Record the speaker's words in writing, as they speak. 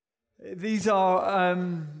These are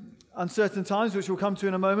uncertain times, which we'll come to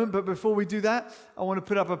in a moment. But before we do that, I want to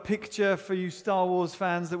put up a picture for you Star Wars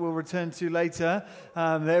fans that we'll return to later.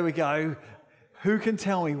 There we go. Who can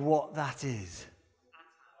tell me what that is?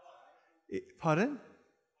 Pardon?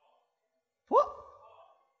 What?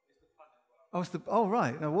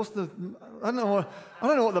 Right. Now, I don't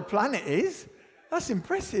know what the planet is. That's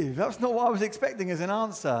impressive. That's not what I was expecting as an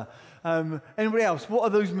answer. Anybody else? What are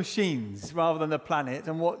those machines rather than the planet,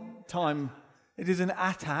 and what time? It is an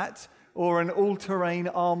AT-AT, or an all-terrain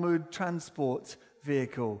armoured transport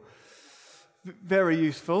vehicle. Very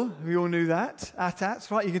useful. We all knew that.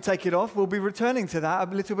 AT-ATs, right? You can take it off. We'll be returning to that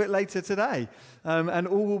a little bit later today, and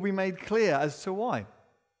all will be made clear as to why.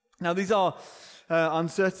 Now, these are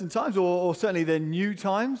uncertain times, or certainly they're new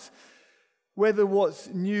times. Whether what's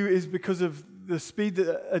new is because of the speed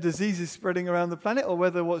that a disease is spreading around the planet, or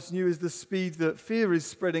whether what's new is the speed that fear is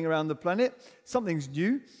spreading around the planet, something's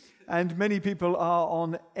new, and many people are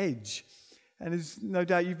on edge. And there's no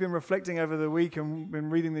doubt you've been reflecting over the week and been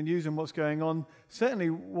reading the news and what's going on.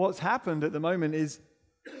 Certainly what's happened at the moment is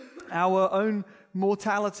our own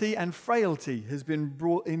mortality and frailty has been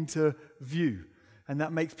brought into view, and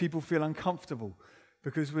that makes people feel uncomfortable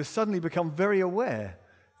because we've suddenly become very aware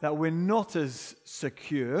that we're not as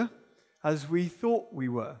secure as we thought we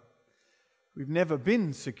were. We've never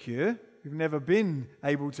been secure. We've never been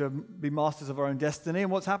able to be masters of our own destiny.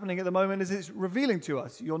 And what's happening at the moment is it's revealing to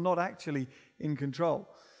us you're not actually in control.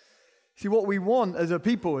 See, what we want as a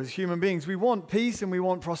people, as human beings, we want peace and we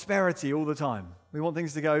want prosperity all the time. We want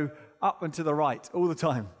things to go up and to the right all the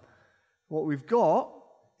time. What we've got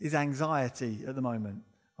is anxiety at the moment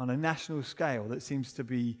on a national scale that seems to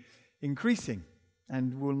be increasing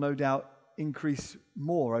and will no doubt increase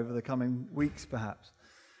more over the coming weeks, perhaps.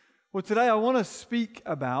 Well, today I want to speak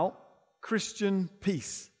about Christian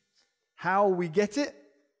peace, how we get it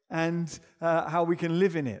and how we can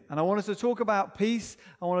live in it. And I want us to talk about peace.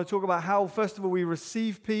 I want to talk about how, first of all, we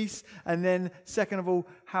receive peace, and then, second of all,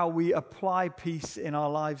 how we apply peace in our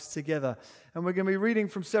lives together. And we're going to be reading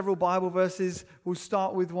from several Bible verses. We'll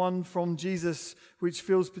start with one from Jesus, which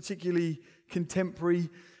feels particularly contemporary,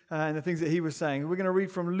 and the things that he was saying. We're going to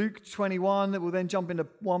read from Luke 21, we'll then jump into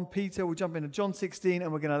 1 Peter, we'll jump into John 16,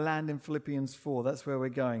 and we're going to land in Philippians 4. That's where we're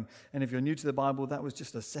going. And if you're new to the Bible, that was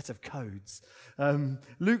just a set of codes.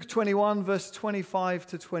 Luke 21, verse 25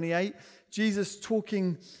 to 28, Jesus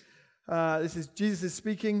talking, Jesus is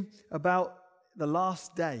speaking about the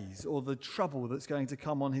last days, or the trouble that's going to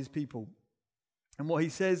come on his people. And what he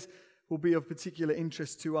says will be of particular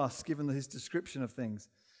interest to us, given his description of things.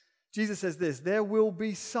 Jesus says this: "There will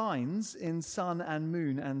be signs in sun and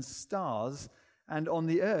moon and stars, and on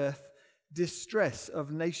the earth distress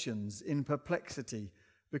of nations in perplexity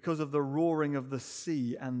because of the roaring of the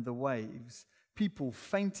sea and the waves, people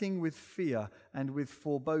fainting with fear and with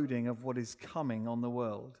foreboding of what is coming on the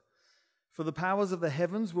world. For the powers of the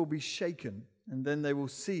heavens will be shaken, and then they will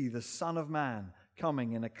see the Son of Man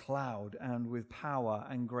coming in a cloud and with power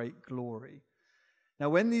and great glory. Now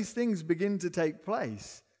when these things begin to take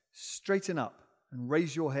place, straighten up and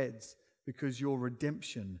raise your heads, because your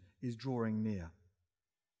redemption is drawing near."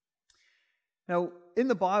 Now, in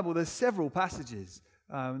the Bible, there's several passages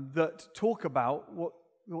that talk about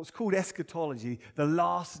what's called eschatology, the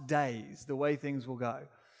last days, the way things will go.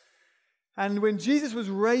 And when Jesus was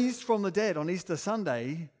raised from the dead on Easter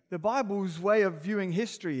Sunday, the Bible's way of viewing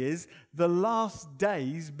history is the last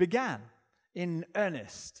days began in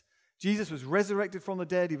earnest. Jesus was resurrected from the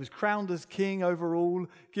dead. He was crowned as king over all,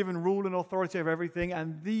 given rule and authority over everything.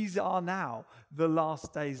 And these are now the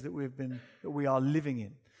last days that we are living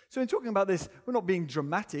in. So in talking about this, we're not being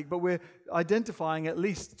dramatic, but we're identifying at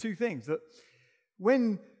least two things. That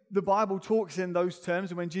when the Bible talks in those terms,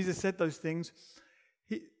 and when Jesus said those things,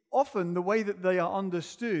 often the way that they are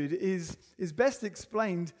understood is best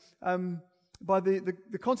explained by the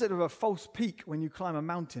concept of a false peak when you climb a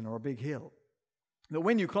mountain or a big hill. That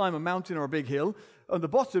when you climb a mountain or a big hill, on the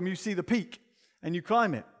bottom you see the peak, and you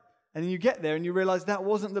climb it. And then you get there and you realize that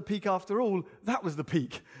wasn't the peak after all, that was the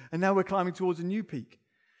peak. And now we're climbing towards a new peak.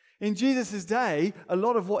 In Jesus' day, a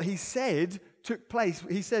lot of what he said took place.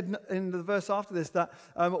 He said in the verse after this that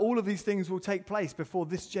all of these things will take place before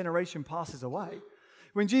this generation passes away.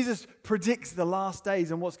 When Jesus predicts the last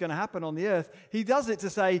days and what's going to happen on the earth, he does it to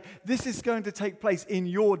say, this is going to take place in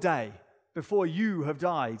your day, before you have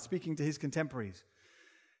died, speaking to his contemporaries.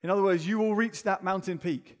 In other words, you will reach that mountain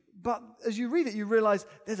peak. But as you read it, you realize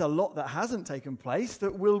there's a lot that hasn't taken place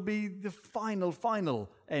that will be the final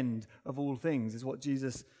end of all things, is what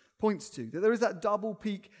Jesus points to. That there is that double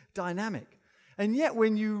peak dynamic. And yet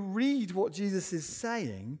when you read what Jesus is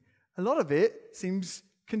saying, a lot of it seems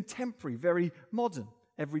contemporary, very modern.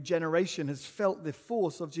 Every generation has felt the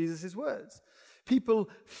force of Jesus' words. People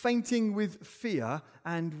fainting with fear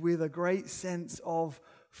and with a great sense of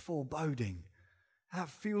foreboding. That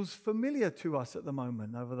feels familiar to us at the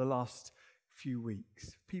moment over the last few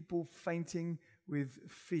weeks. People fainting with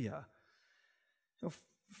fear. Now,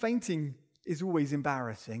 fainting is always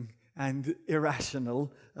embarrassing and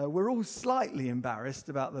irrational. We're all slightly embarrassed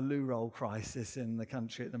about the loo roll crisis in the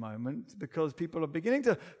country at the moment because people are beginning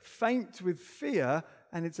to faint with fear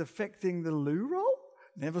and it's affecting the loo roll.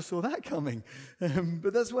 Never saw that coming.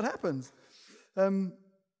 But that's what happens.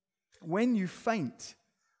 When you faint,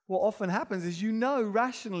 what often happens is you know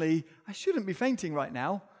rationally, I shouldn't be fainting right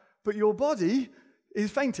now, but your body is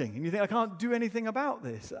fainting, and you think, I can't do anything about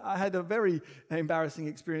this. I had a very embarrassing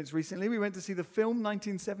experience recently. We went to see the film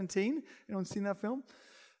 1917. Anyone seen that film?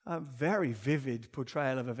 A very vivid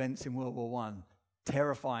portrayal of events in World War I,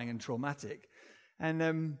 terrifying and traumatic.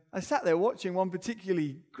 And I sat there watching one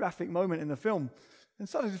particularly graphic moment in the film and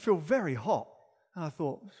started to feel very hot. And I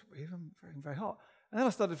thought, it's weird, I'm feeling very hot. And then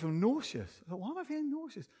I started to feel nauseous. I thought, why am I feeling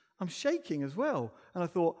nauseous? I'm shaking as well. And I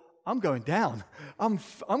thought, I'm going down. I'm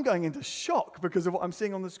going into shock because of what I'm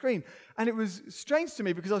seeing on the screen. And it was strange to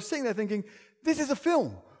me because I was sitting there thinking, this is a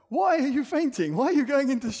film. Why are you fainting? Why are you going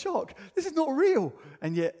into shock? This is not real.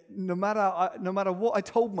 And yet, no matter what I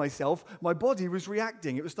told myself, my body was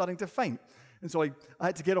reacting. It was starting to faint. And so I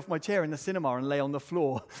had to get off my chair in the cinema and lay on the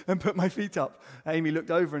floor and put my feet up. Amy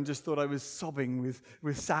looked over and just thought I was sobbing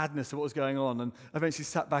with sadness of what was going on. And eventually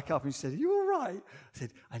sat back up and she said, are you all right? I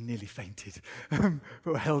said, I nearly fainted,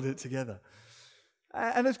 but I held it together.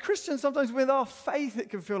 And as Christians, sometimes with our faith,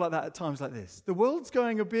 it can feel like that at times like this. The world's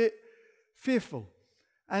going a bit fearful.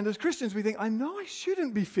 And as Christians, we think, I know I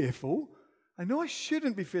shouldn't be fearful. I know I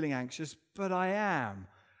shouldn't be feeling anxious, but I am.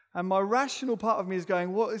 And my rational part of me is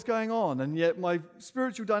going, what is going on? And yet my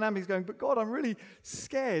spiritual dynamic is going, but God, I'm really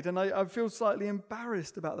scared. And I feel slightly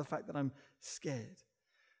embarrassed about the fact that I'm scared.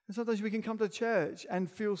 And sometimes we can come to church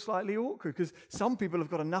and feel slightly awkward because some people have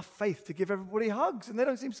got enough faith to give everybody hugs and they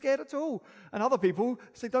don't seem scared at all. And other people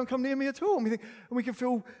say, don't come near me at all. And we can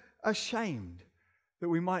feel ashamed that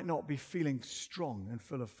we might not be feeling strong and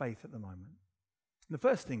full of faith at the moment. And the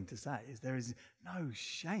first thing to say is there is no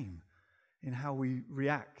shame in how we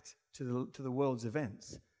react to the world's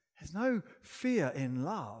events. There's no fear in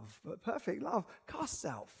love, but perfect love casts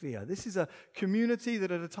out fear. This is a community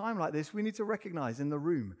that at a time like this, we need to recognize in the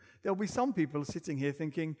room. There'll be some people sitting here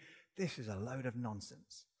thinking, this is a load of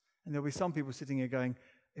nonsense. And there'll be some people sitting here going,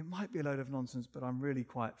 it might be a load of nonsense, but I'm really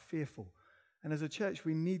quite fearful. And as a church,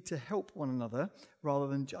 we need to help one another rather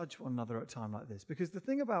than judge one another at a time like this. Because the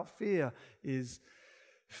thing about fear is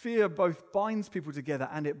fear both binds people together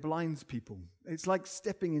and it blinds people. It's like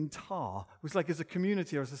stepping in tar. It's like as a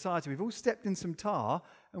community or a society, we've all stepped in some tar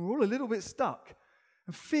and we're all a little bit stuck.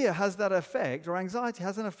 And fear has that effect, or anxiety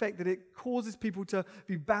has an effect that it causes people to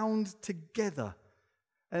be bound together.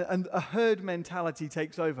 And a herd mentality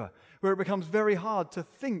takes over, where it becomes very hard to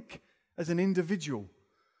think as an individual.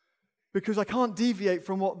 Because I can't deviate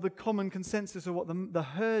from what the common consensus or what the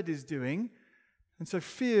herd is doing. And so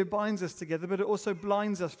fear binds us together, but it also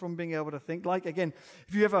blinds us from being able to think. Like, again,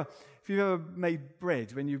 if you ever made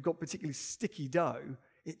bread, when you've got particularly sticky dough,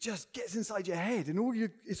 it just gets inside your head,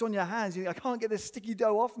 and it's on your hands. You think, I can't get this sticky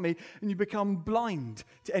dough off me, and you become blind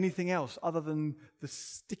to anything else other than the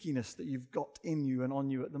stickiness that you've got in you and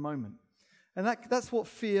on you at the moment. And that's what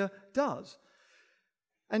fear does.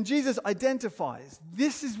 And Jesus identifies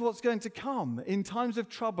this is what's going to come in times of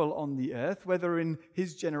trouble on the earth, whether in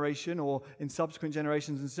his generation or in subsequent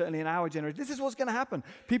generations, and certainly in our generation. This is what's going to happen.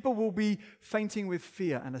 People will be fainting with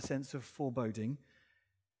fear and a sense of foreboding.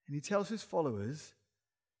 And he tells his followers,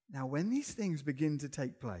 now when these things begin to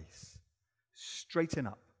take place, straighten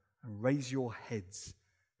up and raise your heads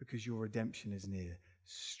because your redemption is near.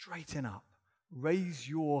 Straighten up. Raise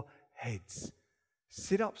your heads.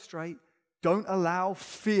 Sit up straight. Don't allow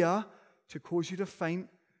fear to cause you to faint.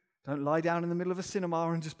 Don't lie down in the middle of a cinema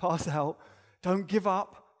and just pass out. Don't give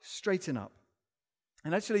up. Straighten up.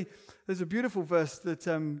 And actually, there's a beautiful verse that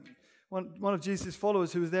one of Jesus'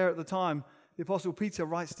 followers who was there at the time, the Apostle Peter,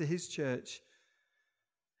 writes to his church.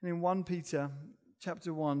 And in 1 Peter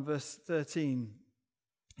chapter 1, verse 13,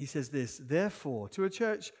 he says this, therefore, to a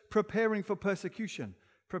church preparing for persecution,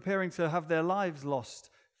 preparing to have their lives lost,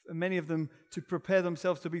 many of them to prepare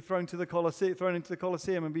themselves to be thrown into the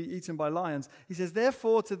Colosseum and be eaten by lions. He says,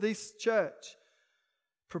 therefore, to this church,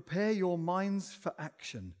 prepare your minds for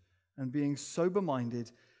action, and being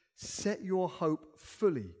sober-minded, set your hope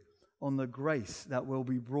fully on the grace that will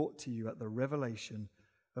be brought to you at the revelation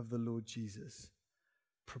of the Lord Jesus.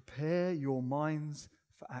 Prepare your minds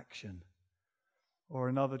for action. Or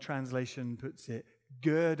another translation puts it,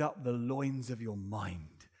 gird up the loins of your mind.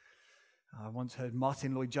 I once heard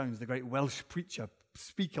Martin Lloyd-Jones, the great Welsh preacher,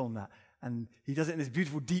 speak on that. And he does it in this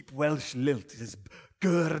beautiful, deep Welsh lilt. He says,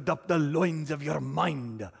 gird up the loins of your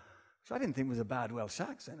mind. Which I didn't think was a bad Welsh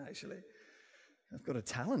accent, actually. I've got a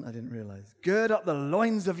talent I didn't realize. Gird up the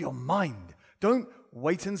loins of your mind. Don't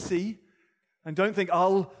wait and see. And don't think,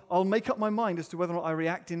 I'll make up my mind as to whether or not I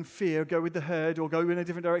react in fear, go with the herd, or go in a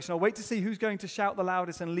different direction. I'll wait to see who's going to shout the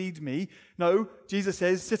loudest and lead me. No, Jesus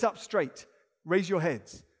says, sit up straight. Raise your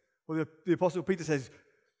heads. Or the Apostle Peter says,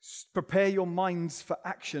 prepare your minds for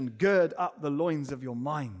action. Gird up the loins of your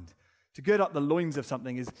mind. To gird up the loins of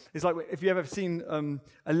something is like if you've ever seen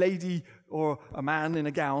a lady or a man in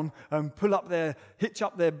a gown hitch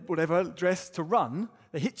up their whatever dress to run.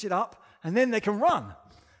 They hitch it up and then they can run.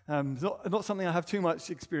 It's not something I have too much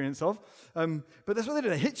experience of. But that's what they do.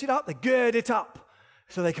 They hitch it up, they gird it up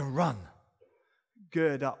so they can run.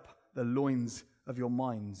 Gird up the loins of your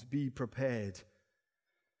minds. Be prepared.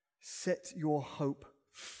 Set your hope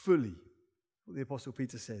fully. What the Apostle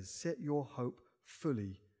Peter says. Set your hope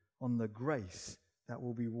fully on the grace that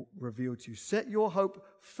will be revealed to you. Set your hope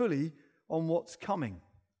fully on what's coming.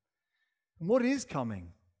 And what is coming?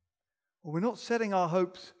 Well, we're not setting our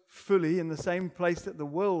hopes fully in the same place that the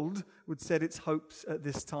world would set its hopes at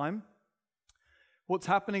this time. What's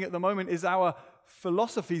happening at the moment is our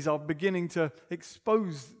philosophies are beginning to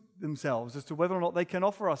expose themselves as to whether or not they can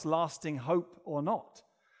offer us lasting hope or not.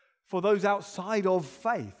 For those outside of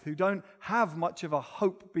faith who don't have much of a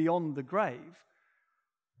hope beyond the grave,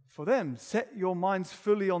 for them, set your minds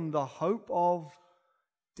fully on the hope of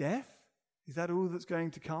death. Is that all that's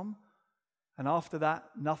going to come? And after that,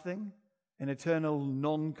 nothing? An eternal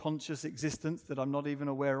non-conscious existence that I'm not even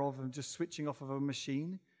aware of and just switching off of a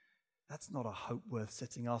machine? That's not a hope worth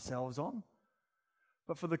setting ourselves on.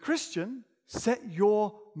 But for the Christian, set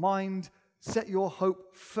your mind, set your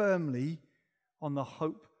hope firmly on the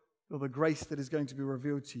hope or the grace that is going to be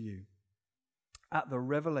revealed to you at the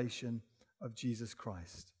revelation of Jesus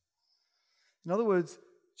Christ. In other words,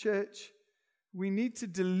 church, we need to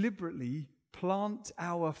deliberately plant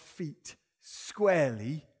our feet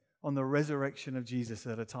squarely on the resurrection of Jesus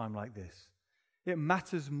at a time like this. It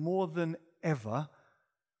matters more than ever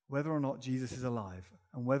whether or not Jesus is alive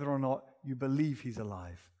and whether or not you believe he's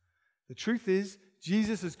alive. The truth is,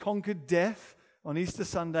 Jesus has conquered death on Easter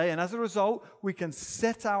Sunday, and as a result, we can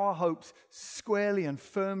set our hopes squarely and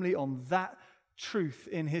firmly on that truth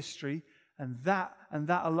in history, and that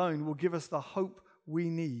alone will give us the hope we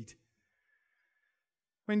need.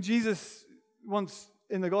 When Jesus, once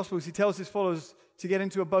in the Gospels, he tells his followers to get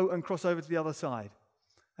into a boat and cross over to the other side.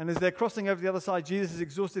 And as they're crossing over to the other side, Jesus is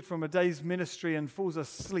exhausted from a day's ministry and falls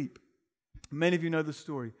asleep. Many of you know the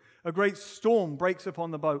story. A great storm breaks upon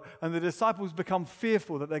the boat, and the disciples become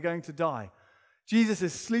fearful that they're going to die. Jesus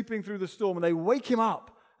is sleeping through the storm, and they wake him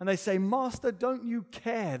up, and they say, "Master, don't you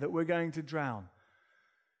care that we're going to drown?"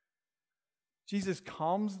 Jesus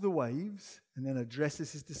calms the waves and then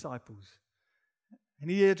addresses his disciples. And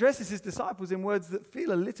he addresses his disciples in words that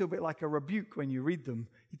feel a little bit like a rebuke when you read them.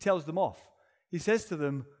 He tells them off. He says to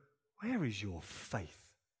them, "Where is your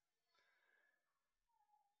faith?"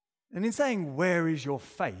 And in saying, "Where is your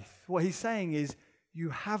faith?" what he's saying is, you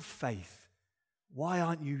have faith. Why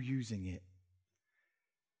aren't you using it?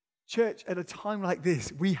 Church, at a time like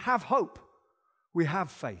this, we have hope. We have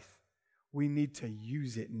faith. We need to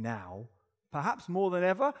use it now, perhaps more than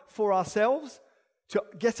ever, for ourselves, to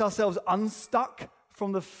get ourselves unstuck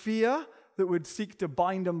from the fear that would seek to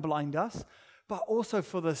bind and blind us, but also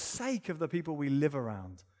for the sake of the people we live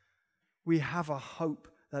around. We have a hope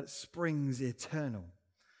that springs eternal.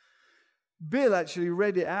 Bill actually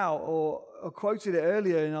read it out or quoted it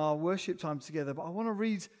earlier in our worship time together, but I want to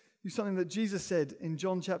read you something that Jesus said in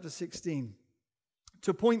John chapter 16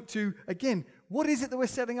 to point to, again, what is it that we're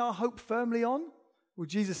setting our hope firmly on? Well,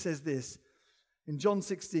 Jesus says this in John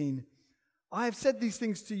 16, "I have said these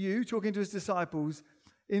things to you," talking to his disciples,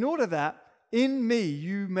 "in order that in me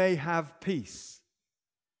you may have peace.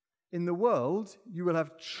 In the world you will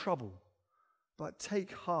have trouble, but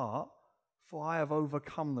take heart, for I have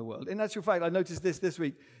overcome the world." In actual fact, I noticed this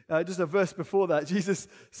week, just a verse before that, Jesus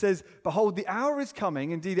says, "Behold, the hour is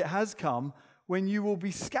coming, indeed it has come, when you will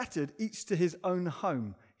be scattered, each to his own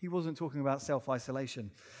home." He wasn't talking about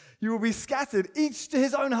self-isolation. You will be scattered, each to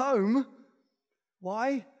his own home.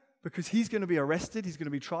 Why? Because he's going to be arrested, he's going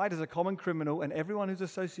to be tried as a common criminal, and everyone who's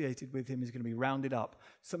associated with him is going to be rounded up.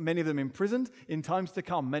 So many of them imprisoned, in times to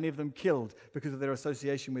come, many of them killed because of their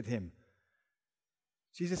association with him.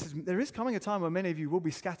 Jesus says, there is coming a time when many of you will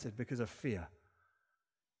be scattered because of fear.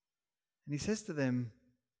 And he says to them,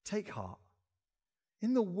 Take heart.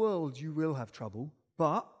 In the world you will have trouble,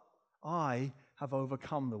 but I have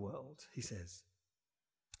overcome the world, he says.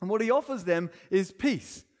 And what he offers them is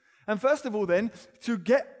peace. And first of all then, to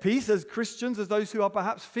get peace as Christians, as those who are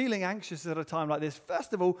perhaps feeling anxious at a time like this,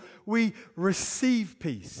 first of all, we receive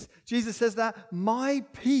peace. Jesus says that, my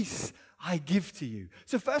peace I give to you.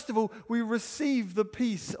 So first of all, we receive the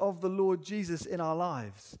peace of the Lord Jesus in our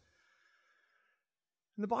lives.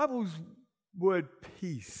 And the Bible's word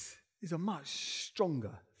peace is a much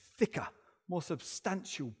stronger, thicker, more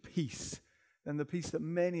substantial peace than the peace that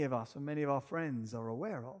many of us and many of our friends are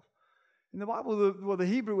aware of. In the Bible, the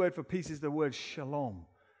Hebrew word for peace is the word shalom,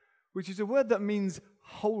 which is a word that means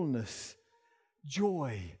wholeness,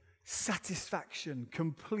 joy, satisfaction,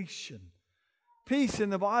 completion. Peace in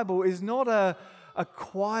the Bible is not a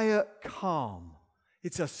quiet calm.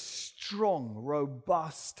 It's a strong,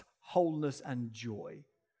 robust wholeness and joy.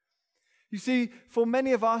 You see, for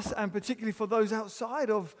many of us, and particularly for those outside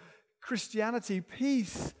of Christianity,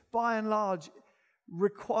 peace, by and large,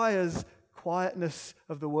 requires quietness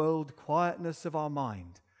of the world, quietness of our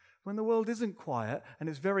mind. When the world isn't quiet, and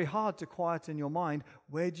it's very hard to quieten your mind,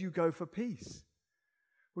 where do you go for peace?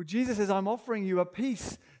 Well, Jesus says, I'm offering you a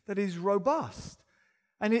peace that is robust.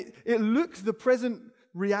 And it looks the present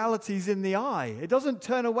realities in the eye. It doesn't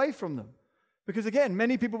turn away from them. Because again,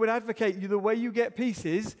 many people would advocate the way you get peace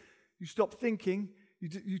is you stop thinking,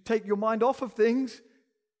 you take your mind off of things,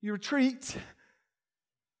 you retreat.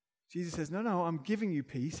 Jesus says, no, I'm giving you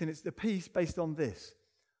peace, and it's the peace based on this.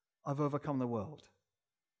 I've overcome the world.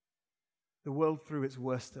 The world threw its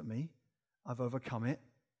worst at me. I've overcome it.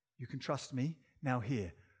 You can trust me. Now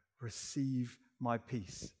here, receive my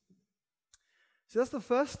peace. So that's the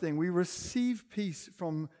first thing. We receive peace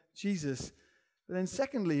from Jesus. But then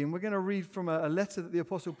secondly, and we're going to read from a letter that the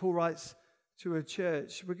Apostle Paul writes to a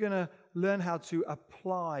church, we're going to learn how to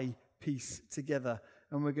apply peace together.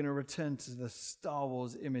 And we're going to return to the Star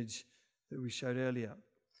Wars image that we showed earlier.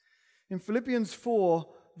 In Philippians 4,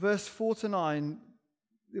 verse 4-9,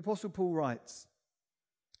 the Apostle Paul writes,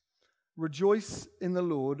 rejoice in the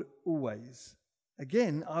Lord always.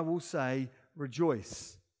 Again, I will say,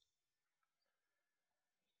 rejoice.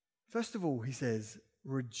 First of all, he says,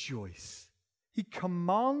 rejoice. He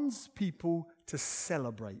commands people to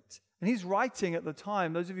celebrate. And he's writing at the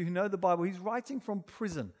time, those of you who know the Bible, he's writing from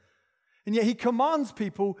prison. And yet he commands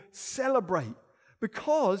people, celebrate,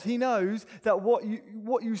 because he knows that what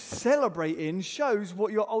you celebrate in shows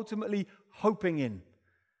what you're ultimately hoping in.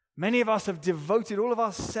 Many of us have devoted all of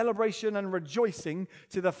our celebration and rejoicing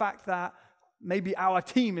to the fact that maybe our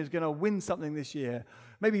team is going to win something this year.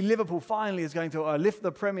 Maybe Liverpool finally is going to lift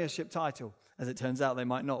the Premiership title. As it turns out, they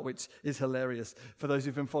might not, which is hilarious for those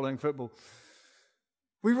who've been following football.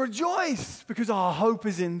 We rejoice because our hope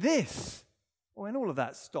is in this. When all of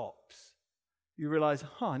that stops, you realize,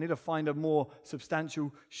 I need to find a more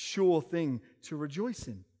substantial, sure thing to rejoice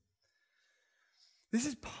in. This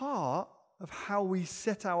is part of how we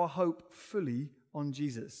set our hope fully on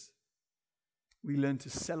Jesus. We learn to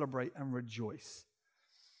celebrate and rejoice.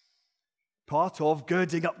 Part of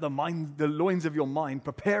girding up the loins of your mind,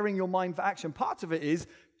 preparing your mind for action, part of it is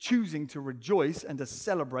choosing to rejoice and to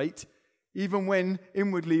celebrate even when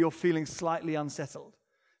inwardly you're feeling slightly unsettled.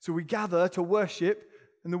 So we gather to worship,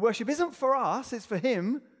 and the worship isn't for us, it's for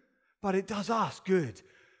Him, but it does us good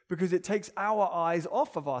because it takes our eyes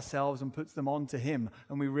off of ourselves and puts them onto Him,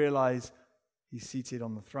 and we realize He's seated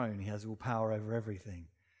on the throne. He has all power over everything.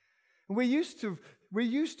 And we're used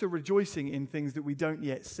to rejoicing in things that we don't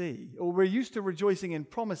yet see, or we're used to rejoicing in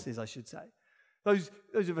promises, I should say. Those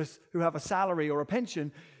of us who have a salary or a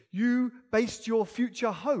pension, you based your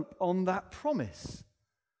future hope on that promise.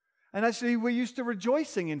 And actually, we're used to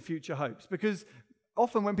rejoicing in future hopes because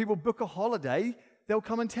often when people book a holiday, they'll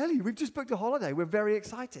come and tell you, we've just booked a holiday, we're very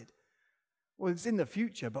excited. Well, it's in the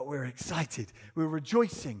future, but we're excited. We're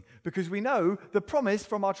rejoicing because we know the promise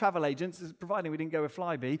from our travel agents, providing we didn't go with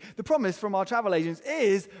Flybe, the promise from our travel agents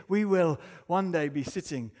is we will one day be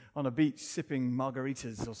sitting on a beach sipping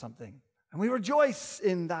margaritas or something. And we rejoice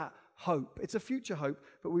in that hope. It's a future hope,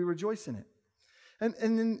 but we rejoice in it.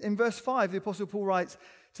 And in verse 5, the Apostle Paul writes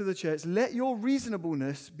to the church, let your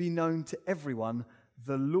reasonableness be known to everyone,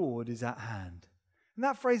 the Lord is at hand. And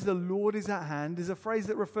that phrase, the Lord is at hand, is a phrase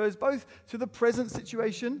that refers both to the present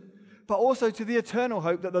situation, but also to the eternal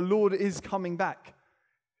hope that the Lord is coming back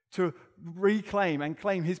to reclaim and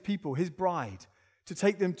claim His people, His bride, to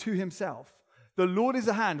take them to Himself. The Lord is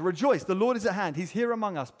at hand. Rejoice, the Lord is at hand. He's here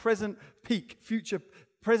among us. Present peak, future,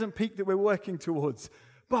 present peak that we're working towards.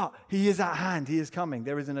 But He is at hand. He is coming.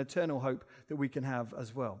 There is an eternal hope that we can have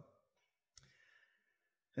as well.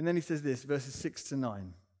 And then he says this, verses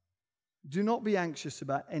 6-9. Do not be anxious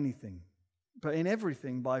about anything, but in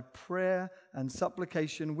everything, by prayer and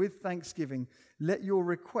supplication with thanksgiving, let your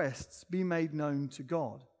requests be made known to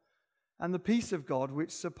God. And the peace of God,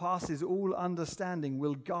 which surpasses all understanding,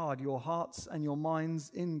 will guard your hearts and your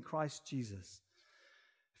minds in Christ Jesus.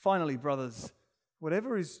 Finally, brothers,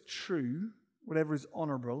 whatever is true, whatever is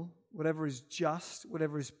honorable, whatever is just,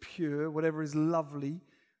 whatever is pure, whatever is lovely,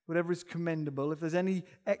 whatever is commendable, if there's any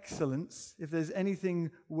excellence, if there's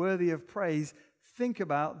anything worthy of praise, think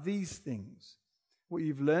about these things. What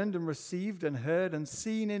you've learned and received and heard and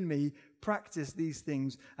seen in me, practice these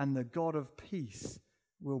things, and the God of peace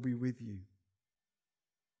will be with you.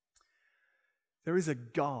 There is a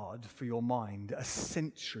guard for your mind, a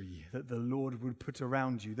sentry that the Lord would put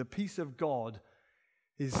around you. The peace of God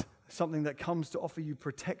is something that comes to offer you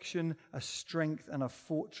protection, a strength, and a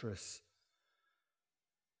fortress.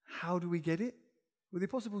 How do we get it? Well, the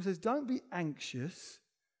Apostle Paul says, don't be anxious.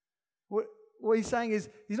 What he's saying is,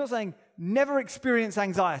 he's not saying, never experience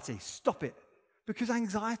anxiety. Stop it. Because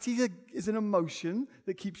anxiety is an emotion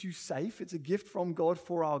that keeps you safe. It's a gift from God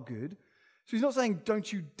for our good. So he's not saying,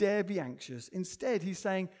 don't you dare be anxious. Instead, he's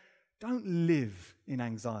saying, don't live in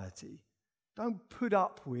anxiety. Don't put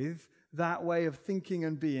up with that way of thinking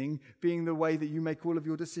and being the way that you make all of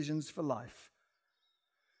your decisions for life.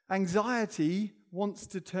 Anxiety wants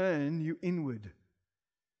to turn you inward.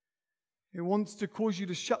 It wants to cause you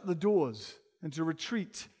to shut the doors and to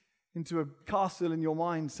retreat into a castle in your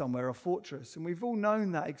mind somewhere, a fortress. And we've all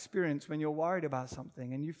known that experience when you're worried about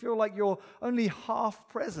something and you feel like you're only half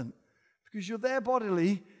present because you're there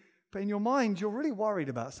bodily, but in your mind you're really worried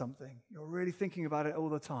about something. You're really thinking about it all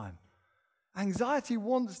the time. Anxiety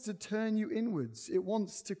wants to turn you inwards. It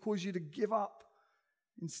wants to cause you to give up.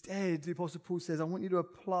 Instead, the Apostle Paul says, I want you to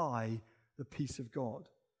apply the peace of God.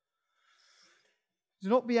 Do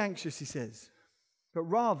not be anxious, he says, but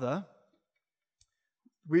rather,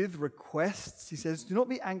 with requests, he says, do not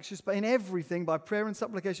be anxious, but in everything, by prayer and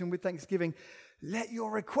supplication with thanksgiving, let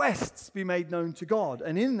your requests be made known to God.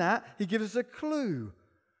 And in that, he gives us a clue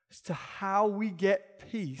as to how we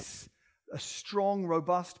get peace, a strong,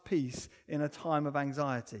 robust peace in a time of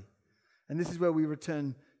anxiety. And this is where we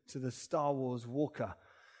return to the Star Wars walker,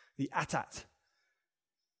 the AT-AT.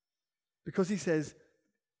 Because he says,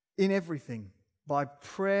 in everything, by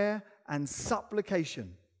prayer and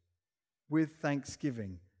supplication with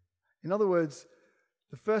thanksgiving. In other words,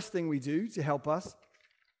 the first thing we do to help us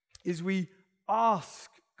is we ask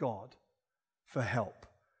God for help.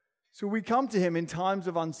 So we come to him in times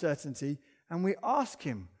of uncertainty and we ask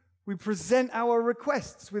him. We present our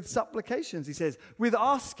requests with supplications, he says, with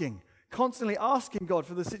asking, constantly asking God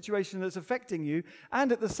for the situation that's affecting you.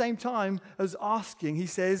 And at the same time as asking, he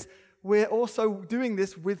says, we're also doing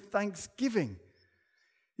this with thanksgiving.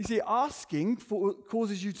 You see, asking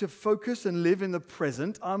causes you to focus and live in the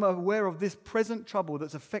present. I'm aware of this present trouble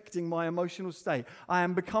that's affecting my emotional state. I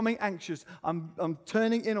am becoming anxious. I'm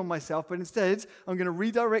turning in on myself, but instead, I'm going to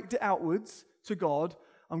redirect it outwards to God.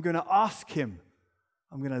 I'm going to ask him.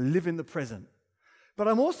 I'm going to live in the present. But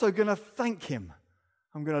I'm also going to thank him.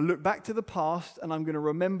 I'm going to look back to the past and I'm going to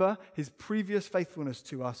remember his previous faithfulness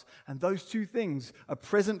to us. And those two things, a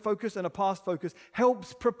present focus and a past focus,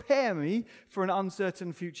 helps prepare me for an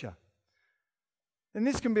uncertain future. And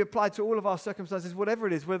this can be applied to all of our circumstances, whatever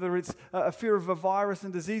it is, whether it's a fear of a virus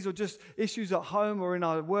and disease or just issues at home or in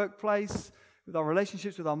our workplace, with our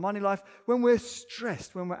relationships, with our money life. When we're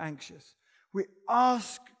stressed, when we're anxious, we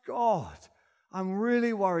ask God, I'm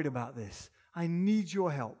really worried about this. I need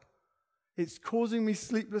your help. It's causing me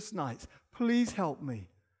sleepless nights. Please help me.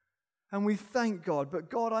 And we thank God. But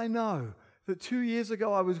God, I know that 2 years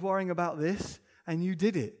ago I was worrying about this and you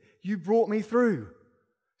did it. You brought me through.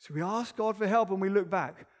 So we ask God for help and we look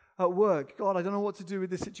back at work. God, I don't know what to do with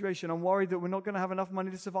this situation. I'm worried that we're not going to have enough money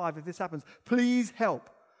to survive if this happens. Please help.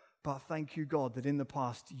 But thank you, God, that in the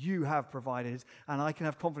past you have provided and I can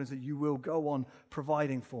have confidence that you will go on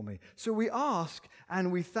providing for me. So we ask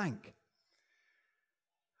and we thank.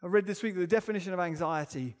 I read this week that the definition of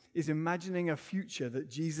anxiety is imagining a future that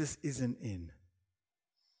Jesus isn't in.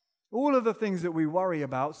 All of the things that we worry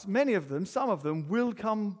about, many of them, some of them will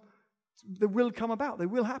come about. They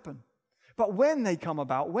will happen. But when they come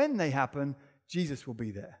about, when they happen, Jesus will be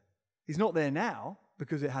there. He's not there now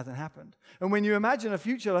because it hasn't happened. And when you imagine a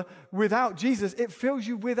future without Jesus, it fills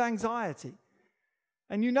you with anxiety.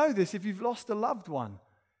 And you know this if you've lost a loved one.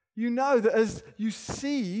 You know that as you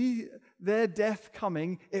see their death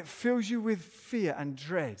coming, it fills you with fear and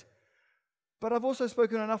dread. But I've also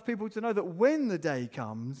spoken to enough people to know that when the day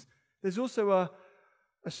comes, there's also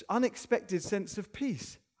an unexpected sense of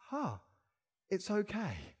peace. It's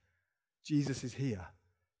okay. Jesus is here.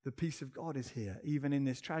 The peace of God is here, even in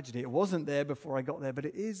this tragedy. It wasn't there before I got there, but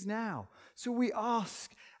it is now. So we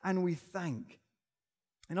ask and we thank.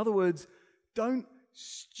 In other words, don't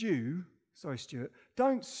stew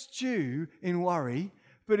in worry,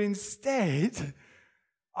 but instead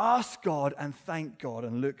ask God and thank God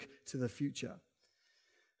and look to the future.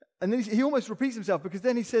 And then he almost repeats himself, because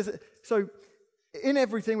then he says, so in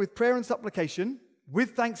everything with prayer and supplication,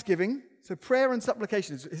 with thanksgiving. So prayer and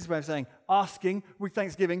supplication is his way of saying asking with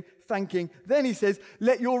thanksgiving, thanking. Then he says,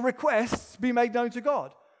 let your requests be made known to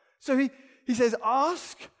God. So he says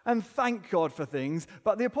ask and thank God for things,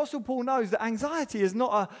 but the Apostle Paul knows that anxiety is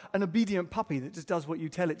not an obedient puppy that just does what you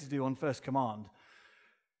tell it to do on first command.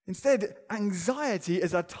 Instead, anxiety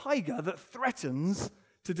is a tiger that threatens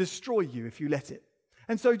to destroy you if you let it.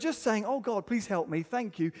 And so just saying, oh God, please help me,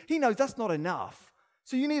 thank you, he knows that's not enough.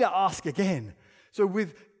 So you need to ask again. So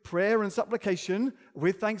with prayer and supplication,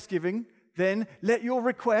 with thanksgiving, then let your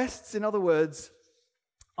requests, in other words,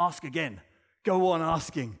 ask again. Go on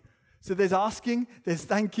asking. So there's asking, there's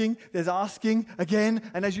thanking, there's asking again,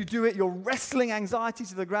 and as you do it, you're wrestling anxiety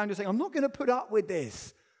to the ground. You're saying, I'm not going to put up with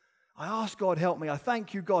this. I ask God, help me. I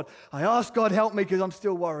thank you, God. I ask God, help me, because I'm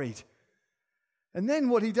still worried. And then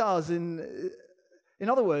what he does, in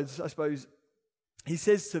other words, I suppose, he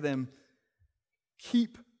says to them,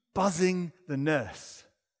 keep buzzing the nurse.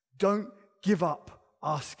 Don't give up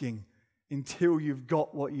asking until you've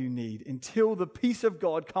got what you need. Until the peace of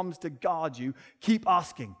God comes to guard you, keep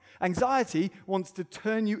asking. Anxiety wants to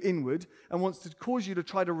turn you inward and wants to cause you to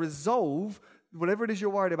try to resolve whatever it is you're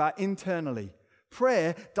worried about internally.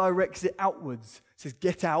 Prayer directs it outwards. It says,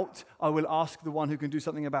 get out, I will ask the one who can do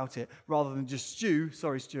something about it, rather than just stew,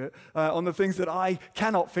 sorry Stuart, on the things that I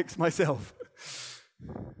cannot fix myself.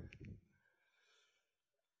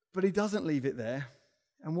 But he doesn't leave it there.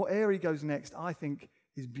 And where he goes next, I think,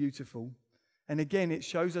 is beautiful. And again, it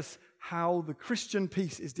shows us how the Christian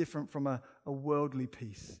peace is different from a worldly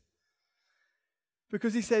peace.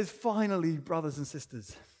 Because he says, finally, brothers and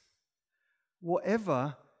sisters,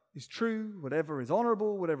 whatever is true, whatever is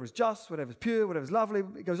honorable, whatever is just, whatever is pure, whatever is lovely,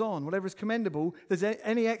 it goes on, whatever is commendable, if there's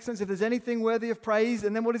any excellence, if there's anything worthy of praise,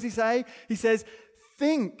 and then what does he say? He says,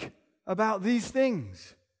 think about these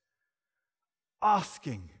things.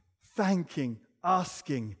 Asking, thanking,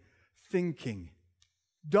 asking, thinking.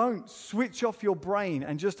 Don't switch off your brain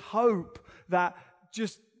and just hope that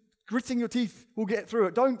just gritting your teeth will get through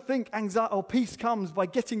it. Don't think anxiety or peace comes by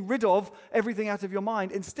getting rid of everything out of your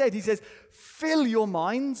mind. Instead, he says, fill your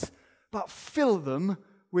minds, but fill them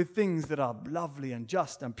with things that are lovely and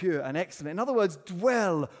just and pure and excellent. In other words,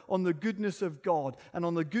 dwell on the goodness of God and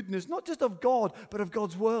on the goodness not just of God, but of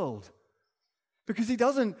God's world. Because he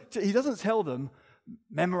doesn't tell them,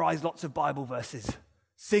 memorize lots of Bible verses,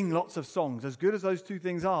 sing lots of songs, as good as those two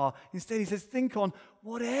things are. Instead, he says, think on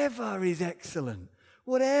whatever is excellent,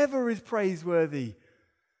 whatever is praiseworthy.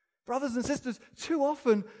 Brothers and sisters, too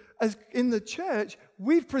often, as in the church,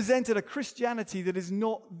 we've presented a Christianity that is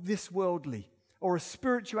not this worldly, or a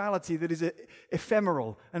spirituality that is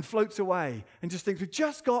ephemeral and floats away and just thinks we've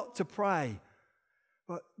just got to pray.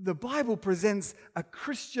 But the Bible presents a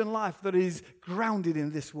Christian life that is grounded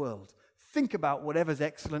in this world. Think about whatever's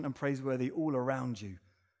excellent and praiseworthy all around you.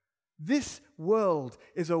 This world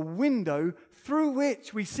is a window through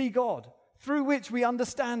which we see God, through which we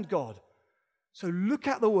understand God. So look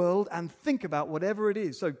at the world and think about whatever it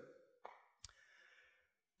is. So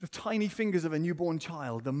the tiny fingers of a newborn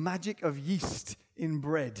child, the magic of yeast in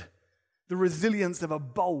bread, the resilience of a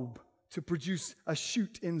bulb to produce a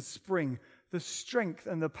shoot in spring, the strength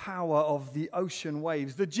and the power of the ocean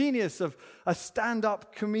waves, the genius of a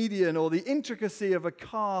stand-up comedian, or the intricacy of a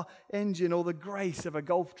car engine, or the grace of a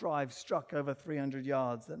golf drive struck over 300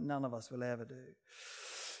 yards that none of us will ever do.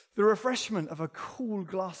 The refreshment of a cool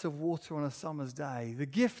glass of water on a summer's day, the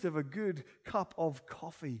gift of a good cup of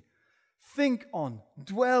coffee. Think on,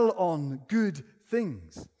 dwell on good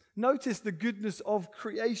things. Notice the goodness of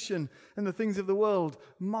creation and the things of the world,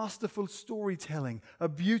 masterful storytelling, a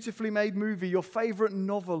beautifully made movie, your favorite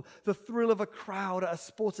novel, the thrill of a crowd at a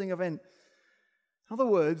sporting event. In other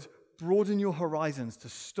words, broaden your horizons to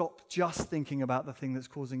stop just thinking about the thing that's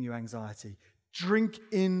causing you anxiety. Drink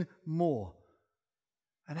in more.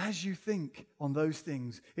 And as you think on those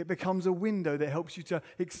things, it becomes a window that helps you to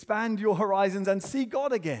expand your horizons and see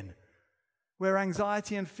God again. Where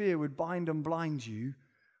anxiety and fear would bind and blind you,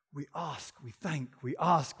 we ask, we thank, we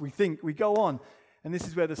ask, we think, we go on. And this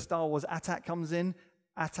is where the Star Wars AT-AT comes in.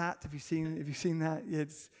 AT-AT, have you seen that?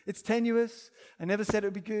 It's tenuous. I never said it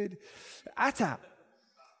would be good. AT-AT.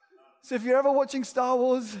 So if you're ever watching Star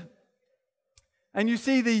Wars and you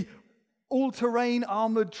see the all-terrain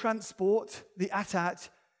armored transport, the AT-AT,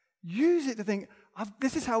 Use it to think,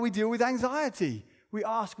 this is how we deal with anxiety. We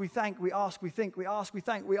ask, we thank, we ask, we think, we ask, we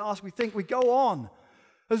thank, we ask, we think, we go on.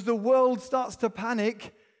 As the world starts to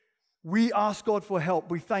panic, we ask God for help.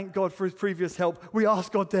 We thank God for his previous help. We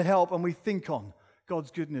ask God to help, and we think on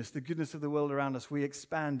God's goodness, the goodness of the world around us. We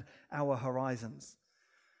expand our horizons.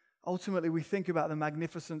 Ultimately, we think about the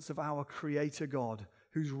magnificence of our Creator God,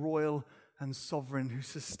 who's royal and sovereign, who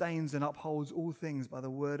sustains and upholds all things by the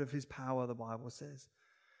word of his power, the Bible says.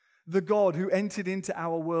 The God who entered into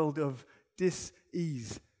our world of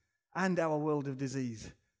dis-ease and our world of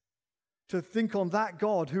disease. To think on that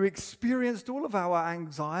God who experienced all of our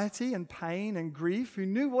anxiety and pain and grief, who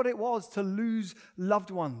knew what it was to lose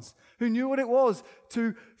loved ones, who knew what it was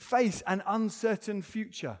to face an uncertain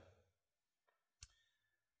future.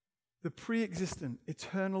 The pre-existent,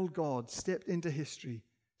 eternal God stepped into history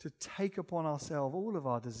to take upon ourselves all of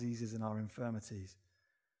our diseases and our infirmities.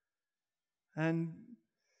 And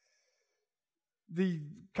the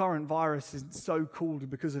current virus is so called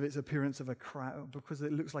because of its appearance of a crown, because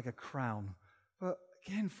it looks like a crown. But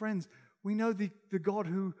again, friends, we know the God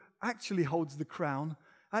who actually holds the crown,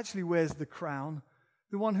 actually wears the crown,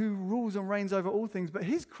 the one who rules and reigns over all things. But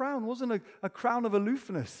his crown wasn't a crown of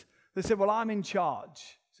aloofness that said, well, I'm in charge,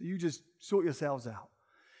 so you just sort yourselves out.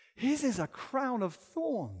 His is a crown of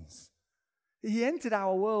thorns. He entered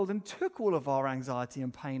our world and took all of our anxiety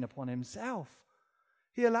and pain upon himself.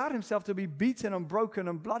 He allowed himself to be beaten and broken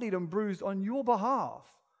and bloodied and bruised on your behalf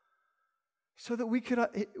so that we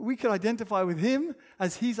could identify with him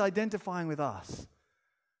as he's identifying with us,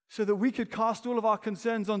 so that we could cast all of our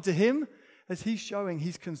concerns onto him as he's showing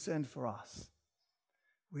he's concerned for us.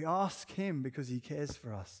 We ask him because he cares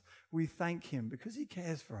for us. We thank him because he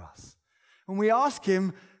cares for us. And we ask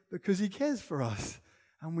him because he cares for us.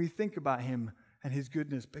 And we think about him and his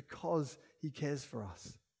goodness because he cares for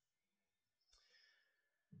us.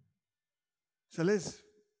 So let's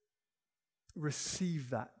receive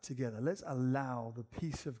that together. Let's allow the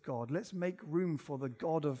peace of God. Let's make room for the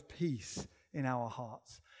God of peace in our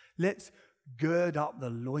hearts. Let's gird up the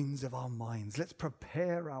loins of our minds. Let's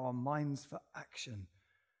prepare our minds for action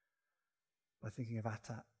by thinking of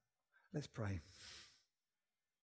Atat. Let's pray.